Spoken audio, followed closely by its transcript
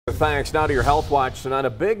Thanks. Now to your Health Watch tonight. A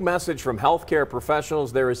big message from healthcare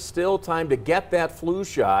professionals. There is still time to get that flu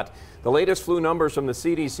shot. The latest flu numbers from the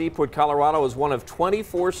CDC put Colorado as one of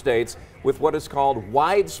 24 states with what is called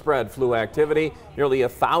widespread flu activity. Nearly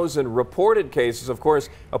 1,000 reported cases. Of course,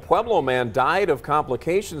 a Pueblo man died of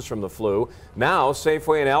complications from the flu. Now,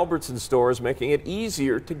 Safeway and Albertson stores making it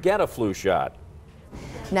easier to get a flu shot.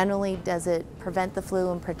 Not only does it prevent the flu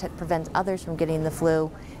and prevent others from getting the flu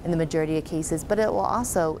in the majority of cases, but it will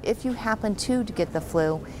also, if you happen to get the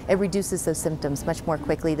flu, it reduces those symptoms much more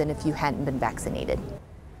quickly than if you hadn't been vaccinated.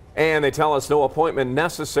 And they tell us no appointment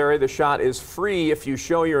necessary. The shot is free if you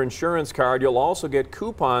show your insurance card. You'll also get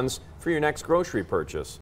coupons for your next grocery purchase.